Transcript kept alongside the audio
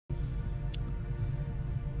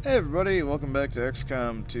Hey everybody, welcome back to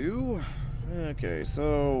XCOM 2. Okay,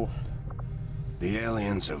 so... The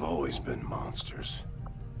aliens have always been monsters.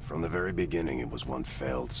 From the very beginning, it was one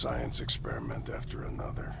failed science experiment after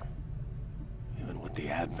another. Even with the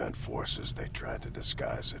Advent forces, they tried to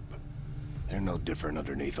disguise it, but they're no different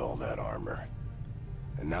underneath all that armor.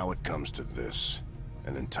 And now it comes to this,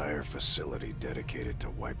 an entire facility dedicated to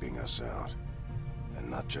wiping us out. And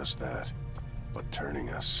not just that, but turning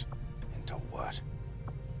us into what?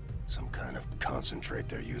 Some kind of concentrate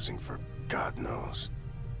they're using for God knows.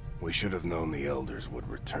 We should have known the Elders would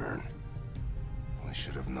return. We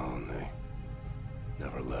should have known they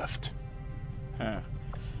never left. Huh.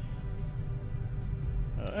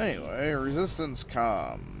 Anyway, Resistance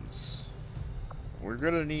comms. We're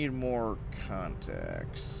gonna need more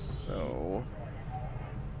contacts, so...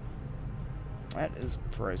 that is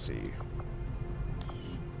pricey.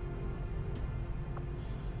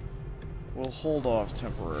 We'll hold off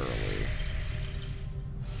temporarily.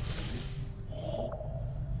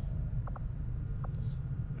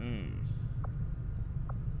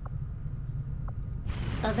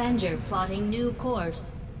 Avenger plotting new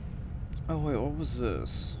course. Oh wait, what was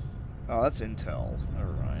this? Oh, that's intel.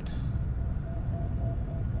 Never mind.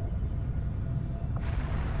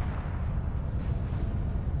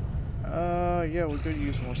 Yeah, we could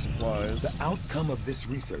use more supplies. The outcome of this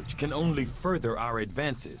research can only further our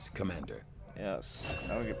advances, Commander. Yes.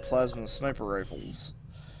 Now we get plasma sniper rifles.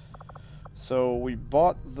 So we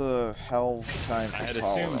bought the Hell Time for I had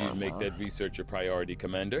power assumed you'd armor. make that research a priority,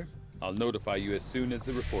 Commander. I'll notify you as soon as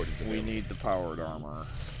the report is available. We need the powered armor.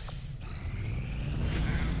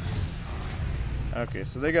 Okay,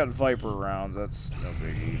 so they got Viper rounds. That's no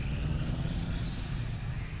biggie.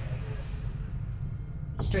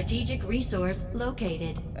 Strategic resource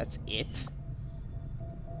located. That's it.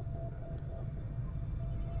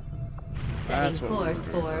 Setting That's what we were course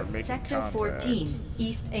doing. We're for making Sector contact. 14,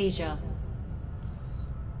 East Asia.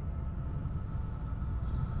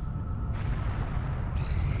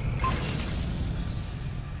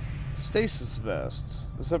 Stasis Vest.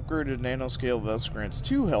 This upgraded nanoscale vest grants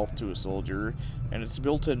 2 health to a soldier, and its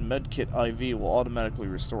built-in medkit IV will automatically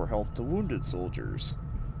restore health to wounded soldiers.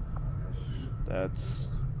 That's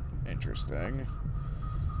interesting.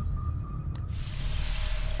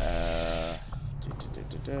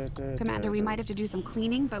 Commander, we might have to do some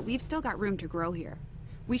cleaning, but we've still got room to grow here.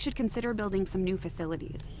 We should consider building some new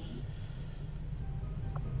facilities.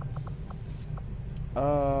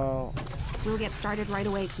 We'll get started right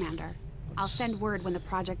away, Commander. I'll send word when the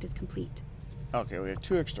project is complete. Okay, we have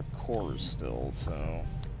 2 extra cores still, so...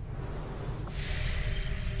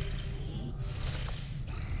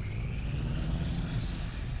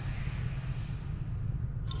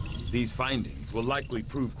 These findings will likely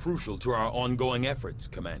prove crucial to our ongoing efforts,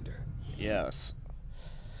 Commander. yes.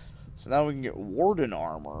 So now we can get Warden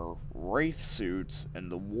armor, Wraith suits, and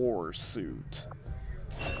the War suit.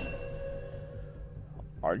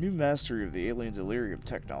 Our new mastery of the aliens' Illyrium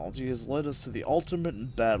technology has led us to the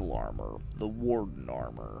ultimate battle armor, the Warden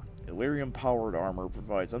armor. Illyrium-powered armor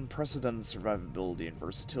provides unprecedented survivability and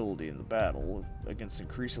versatility in the battle against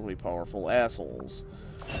increasingly powerful assholes.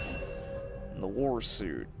 And the War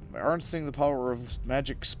suit. By harnessing the power of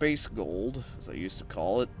magic space gold, as I used to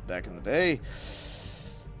call it back in the day,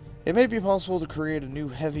 it may be possible to create a new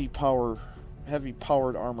heavy-powered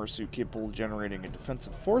armor suit capable of generating a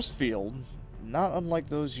defensive force field, not unlike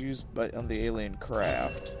those used on the alien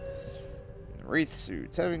craft. Wraith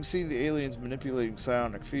suits. Having seen the aliens manipulating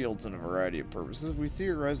psionic fields in a variety of purposes, we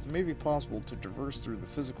theorized it may be possible to traverse through the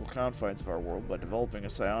physical confines of our world by developing a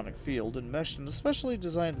psionic field enmeshed in a specially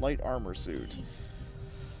designed light armor suit.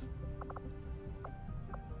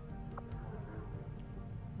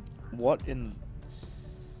 What in...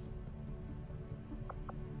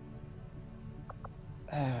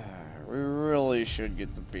 we really should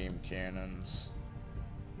get the beam cannons.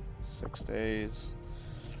 6 days.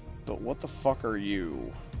 But what the fuck are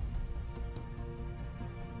you?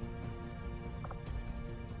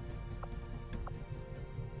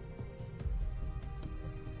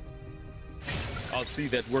 I'll see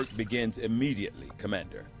that work begins immediately,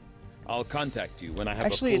 Commander. I'll contact you when I have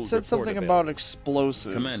Actually, a full it said report something available. about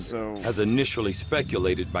explosives, Commander, so... As initially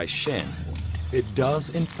speculated by Shen, it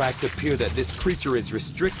does in fact appear that this creature is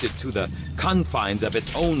restricted to the confines of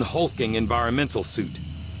its own hulking environmental suit.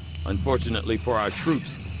 Unfortunately for our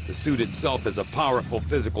troops, the suit itself is a powerful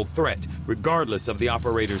physical threat, regardless of the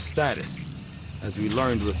operator's status, as we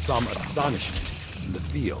learned with some astonishment in the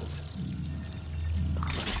field.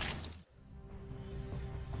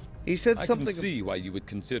 He said I something... can see why you would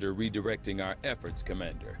consider redirecting our efforts,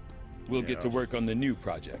 Commander. We'll get to Yeah. work on the new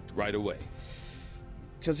project right away.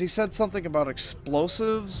 Because he said something about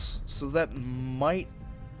explosives, so that might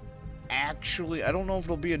actually... I don't know if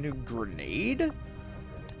it'll be a new grenade,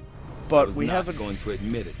 but we haven't... going to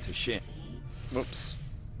admit it to Shen. Whoops.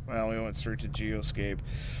 Well, we went straight to Geoscape.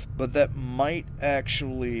 But that might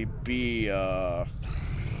actually be,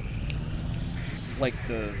 like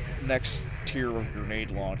the next tier of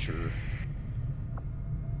grenade launcher.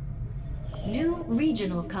 New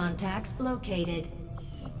regional contacts located.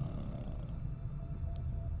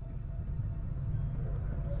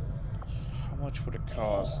 How much would it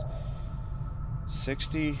cost?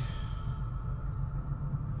 60?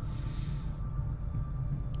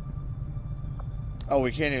 Oh,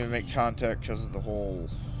 we can't even make contact because of the whole,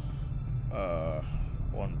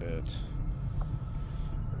 1 bit.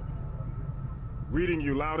 Reading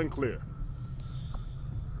you loud and clear.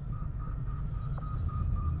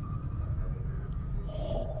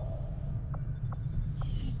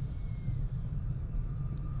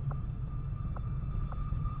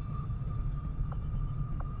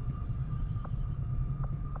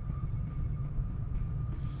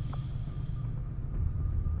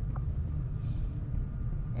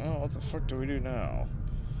 Well, what the fuck do we do now?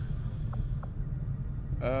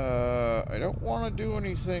 I don't want to do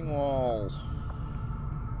anything while...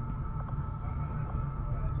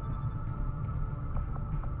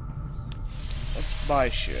 Let's buy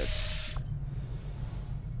shit.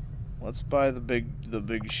 Let's buy the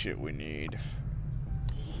big shit we need.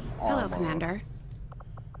 Hello, Commander.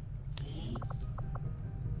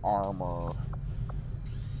 Armor.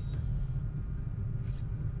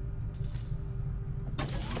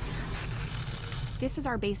 This is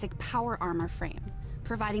our basic power armor frame,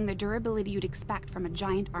 providing the durability you'd expect from a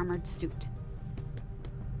giant armored suit.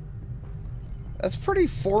 That's pretty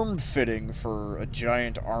form-fitting for a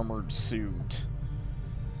giant armored suit.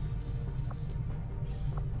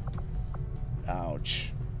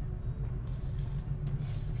 Ouch.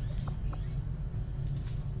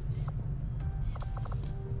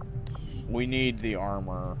 We need the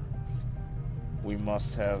armor. We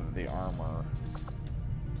must have the armor.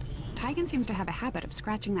 Tygan seems to have a habit of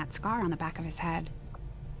scratching that scar on the back of his head.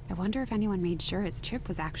 I wonder if anyone made sure his chip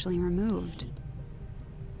was actually removed.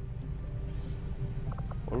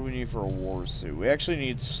 What do we need for a war suit? We actually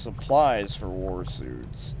need supplies for war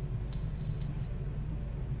suits.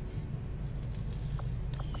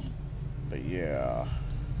 But yeah.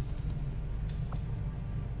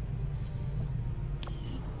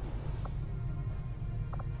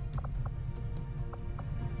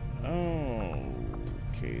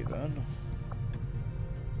 Okay then.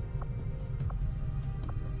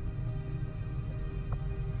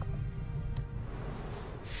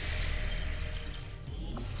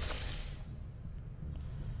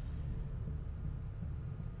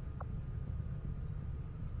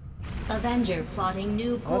 Avenger plotting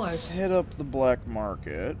new course. Let's hit up the black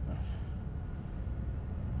market.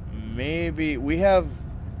 Maybe we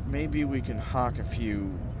can hawk a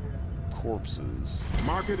few corpses.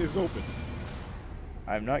 Market is open.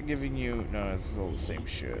 I'm not giving you... No, it's still the same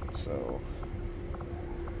shit, so...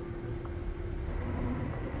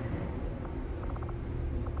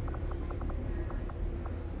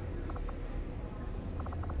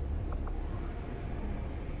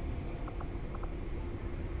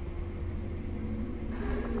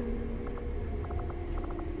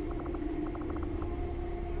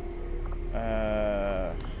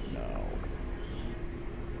 No.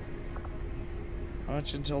 How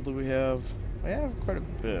much intel do we have? We have quite a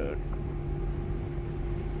bit.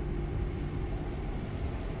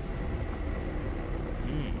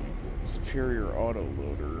 Superior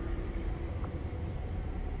autoloader.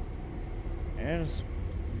 And it's...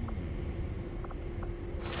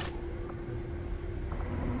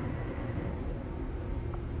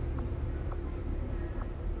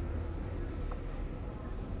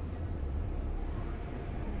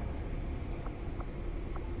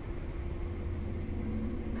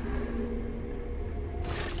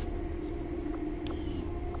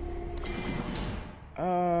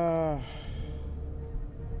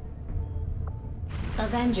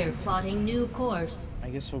 Avenger plotting new course. I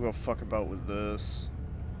guess we'll go fuck about with this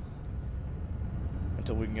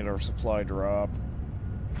until we can get our supply drop.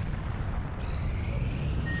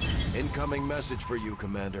 Incoming message for you,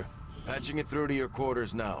 Commander. Patching it through to your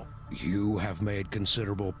quarters now. You have made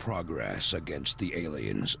considerable progress against the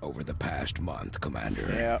aliens over the past month, Commander.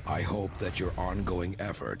 Yeah. I hope that your ongoing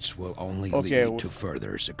efforts will only lead to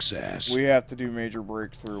further success. We have to do major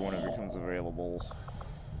breakthrough when it becomes available.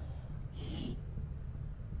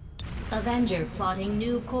 Avenger plotting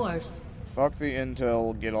new course. Fuck the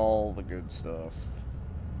intel, get all the good stuff.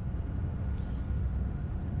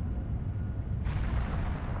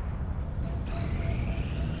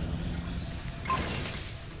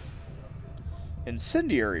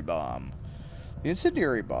 Incendiary bomb. The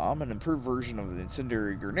incendiary bomb, an improved version of the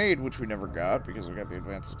incendiary grenade, which we never got because we got the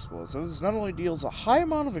advanced explosives, not only deals a high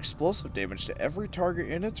amount of explosive damage to every target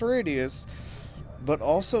in its radius, but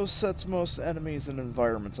also sets most enemies and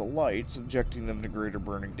environments alight, subjecting them to greater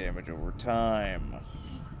burning damage over time.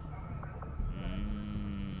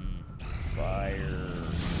 Fire.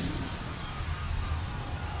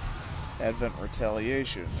 Advent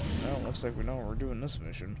retaliation. Well, looks like we know what we're doing this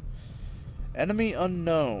mission. Enemy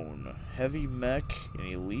unknown. Heavy mech and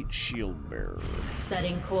elite shield bearer.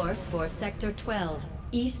 Setting course for Sector 12,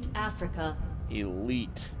 East Africa.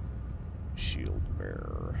 Elite shield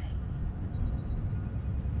bearer.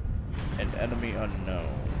 And enemy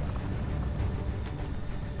unknown.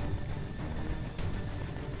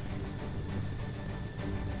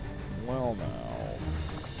 Well now.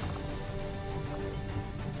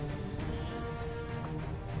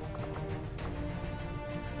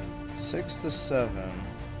 6 to 7.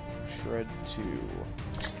 Shred 2.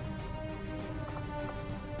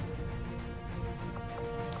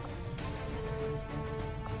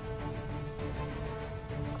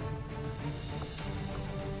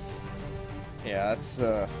 Yeah, that's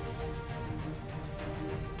the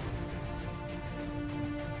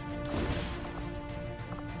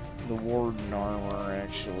Warden armor,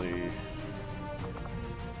 actually.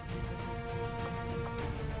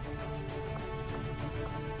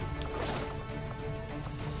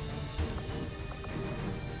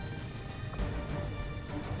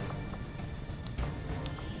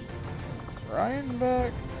 Ryan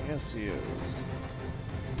back? Yes, he is.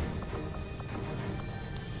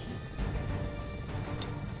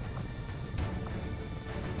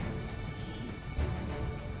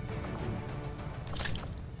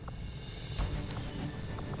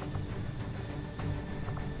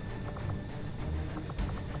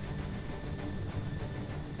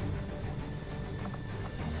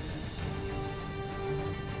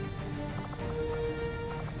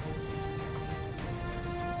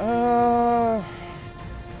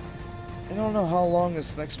 I don't know how long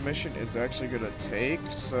this next mission is actually gonna take,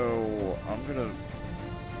 so I'm gonna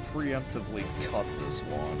preemptively cut this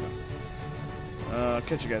one.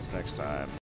 Catch you guys next time.